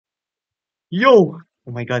Yo!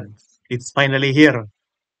 Oh my god. It's finally here.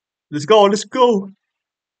 Let's go, let's go!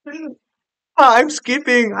 I'm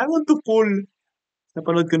skipping! I want to pull!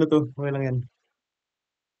 Napanood ko na to. Okay lang yan.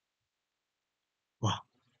 Wow.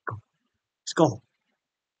 Go. Let's go.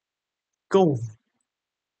 Go.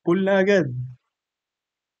 Pull na agad.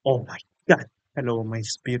 Oh my god. Hello, my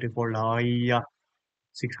beautiful. Ay,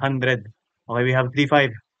 600. Okay, we have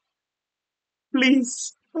 3-5.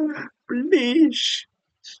 Please. Please.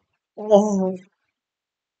 Oh.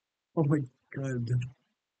 Oh my god.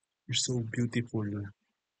 You're so beautiful.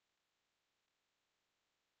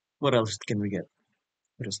 What else can we get?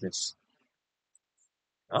 What is this?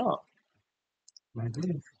 Oh, my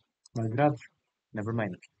grab. My grab. Never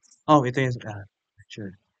mind. Oh, ito yung,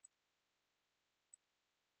 sure.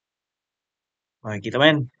 Okay, kita mo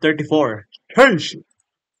yan? 34. Sheesh!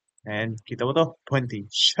 And kita mo to? 20.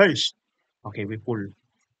 Sheesh! Okay, we pull.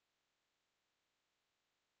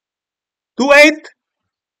 2-8!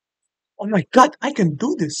 Oh my god, I can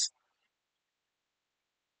do this!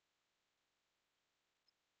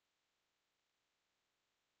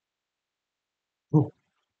 Oh,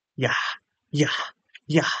 yeah, yeah,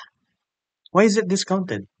 yeah. Why is it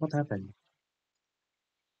discounted? What happened?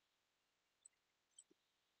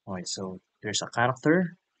 Okay, so there's a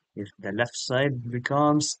character. If the left side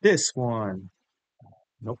becomes this one.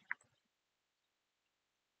 Nope.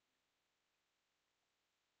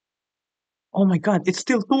 Oh my god, it's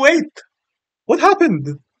still 2-8! What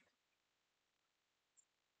happened?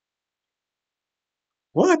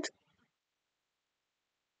 What?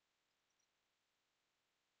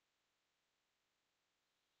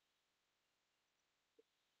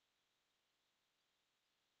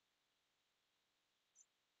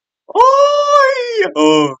 Oh!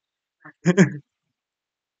 Oh.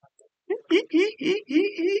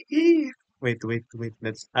 Wait, wait, wait.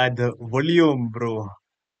 Let's add the volume, bro.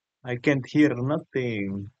 I can't hear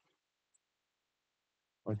nothing.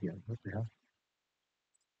 What the hell?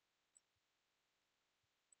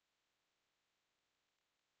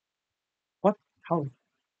 What? How?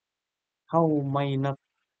 How am I not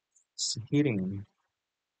hearing?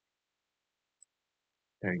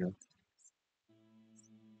 There you go.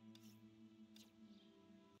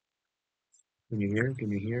 Can you hear?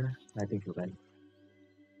 Can you hear? I think you can.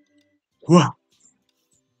 Wow.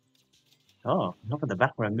 Oh, look at the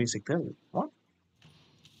background music too. What?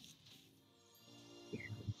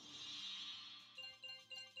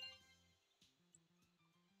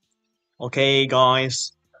 Okay,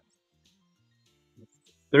 guys.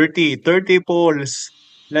 30 polls.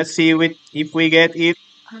 Let's see if we get it.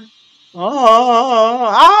 Oh,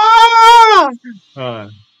 ah!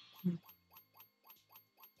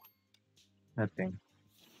 Nothing.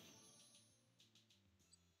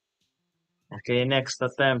 Okay, next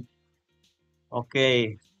attempt.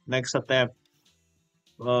 Okay, next attempt.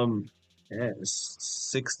 Yes,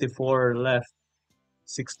 64 left.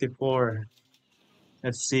 64.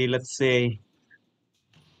 Let's see, let's see.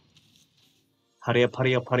 Hurry up,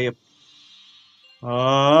 hurry up, hurry up.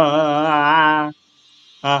 Ah,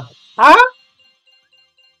 ah, ah,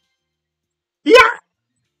 yeah!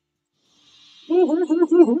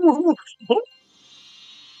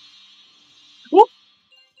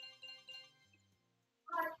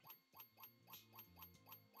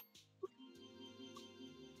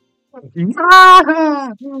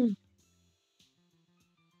 Ah!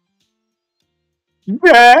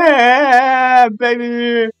 Yeah,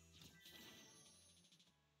 baby!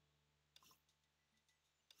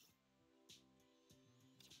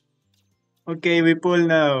 Okay, we pull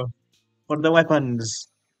now. For the weapons.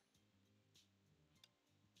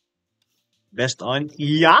 Best on,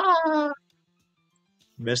 yeah!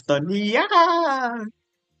 Best on, yeah!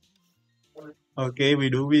 Okay, we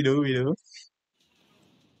do.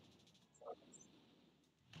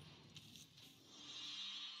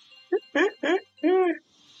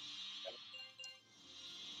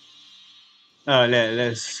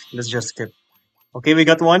 Let's just skip. Okay, we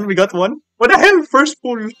got one. We got one. What the hell? First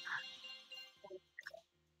pull.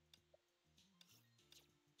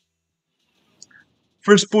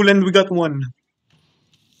 First pull and we got one.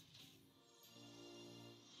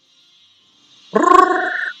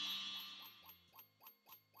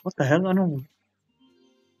 What the hell? Ano?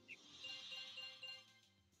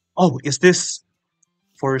 Oh, is this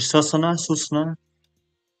for Susana? Susana?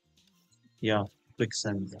 Yeah, click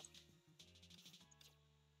send.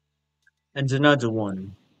 And another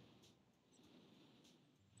one.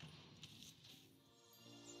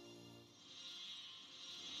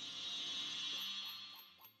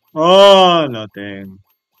 Oh, nothing.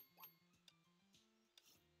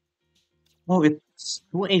 Oh, it's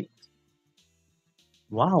wait.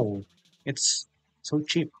 Wow. It's so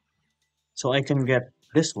cheap. So I can get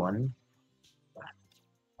this one.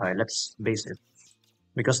 Alright, let's base it.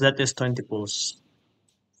 Because that is 20 pulls.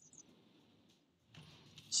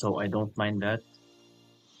 So I don't mind that.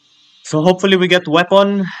 So hopefully we get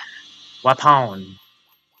weapon. Weapon.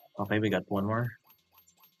 Okay, we got one more.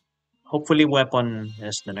 Hopefully weapon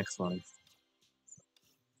is the next one.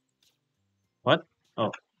 What?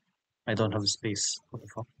 Oh, I don't have space. What the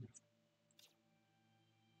fuck?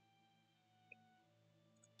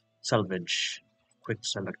 Salvage. Quick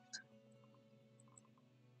select.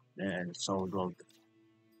 And solid gold.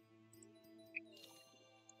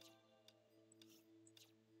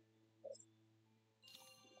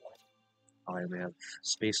 Alright, we have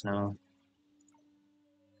space now.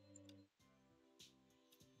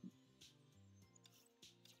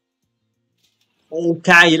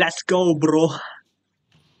 Okay, let's go, bro.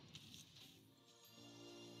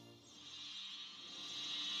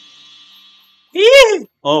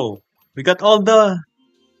 Oh, we got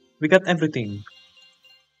we got everything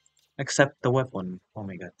except the weapon. Oh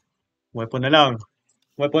my god. Weapon na lang.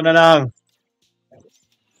 Weapon na lang.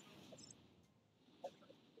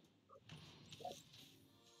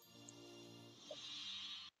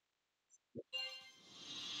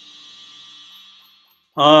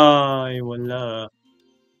 Ay, wala.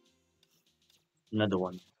 Another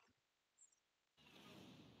one.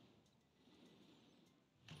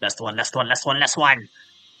 Last one, last one, last one, last one.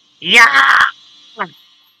 Yeah!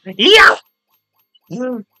 Yeah!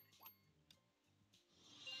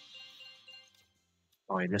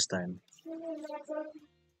 Okay, this time.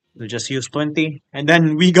 We'll just use 20 and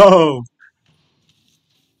then we go!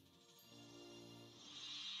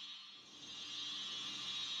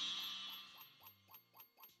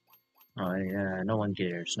 Oh yeah, no one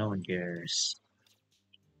cares, no one cares.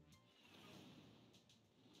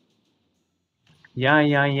 Yeah,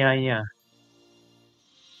 yeah, yeah, yeah.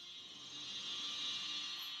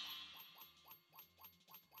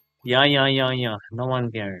 Yeah, yeah, yeah, yeah. No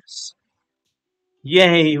one cares.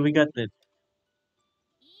 Yay, we got it.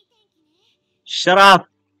 Shut up!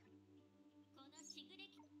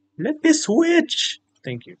 Let me switch!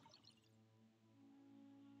 Thank you.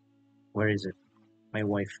 Where is it? My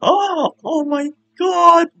wife. Oh! Oh my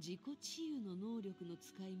god!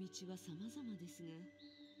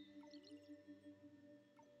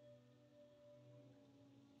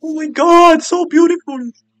 Oh my god! So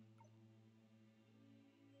beautiful!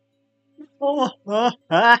 Oh! Ah,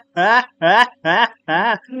 ah, ah, ah, ah,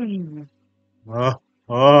 ah. Oh!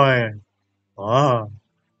 Oh! Oh!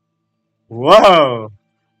 Whoa!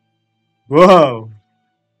 Whoa!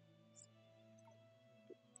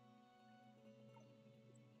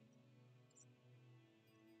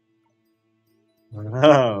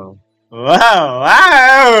 Wow! Wow!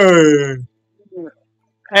 Wow!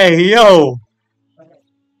 Hey, yo!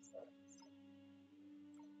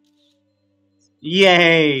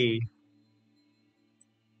 Yay!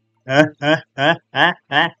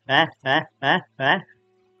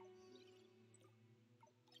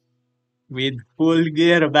 With full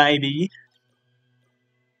gear, baby.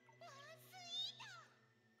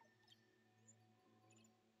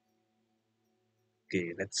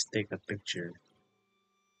 Okay, let's take a picture.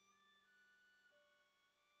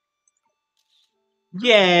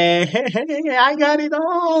 Yay! I got it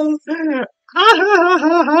all!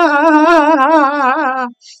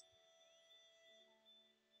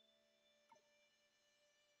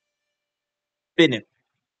 Spin it.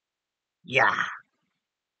 Yeah!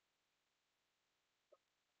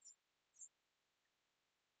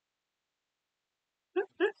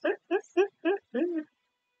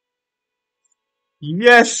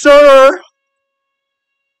 Yes, sir!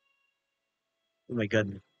 Oh my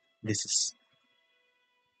god. This is...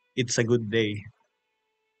 It's a good day.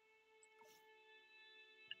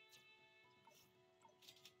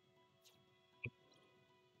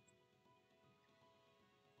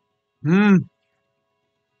 Hmm.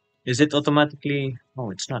 Is it automatically...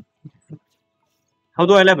 Oh, it's not. How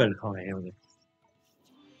do I level? Okay, here we go.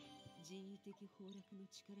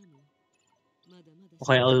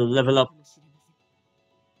 Okay, I'll level up.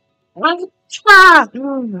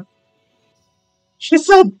 She's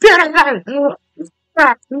so beautiful!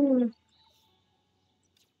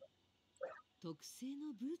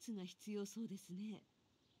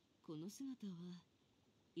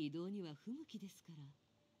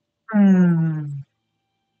 うん。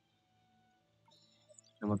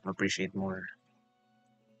 I want to appreciate more.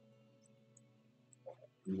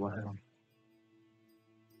 Wow.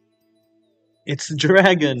 It's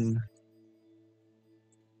dragon.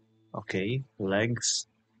 Okay, legs.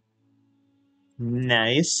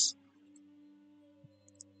 Nice.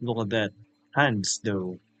 Look at that. Hands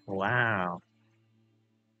though. Wow.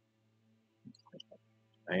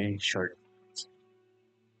 Very short,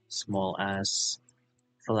 small ass,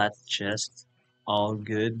 flat chest, all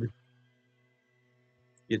good,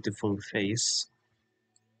 beautiful face,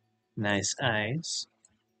 nice eyes,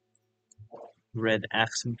 red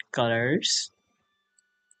accent colors,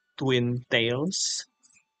 twin tails.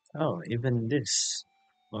 Oh, even this.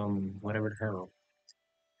 Whatever the hell.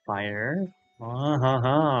 Fire. Ah, ha,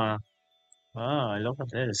 ha. Ah, look at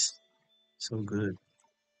this. So good.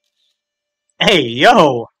 Hey,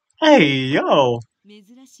 yo! Hey, yo!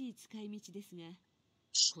 珍しい使い道ですが、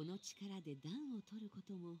この力で暖を取るこ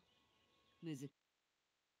とも難し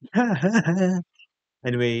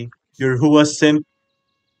Anyway, い your です。Hua simp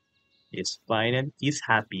is fine and is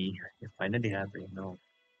happy. You're finally happy. No.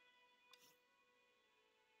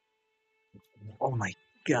 Oh my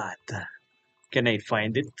god. Can I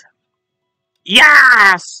find it?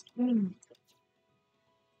 Yes!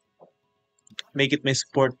 Make it my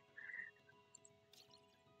sport.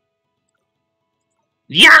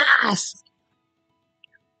 Yes!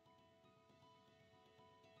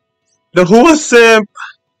 The Hua simp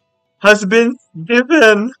has been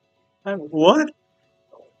given. What?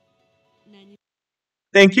何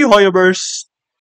Thank you, Hoyoverse.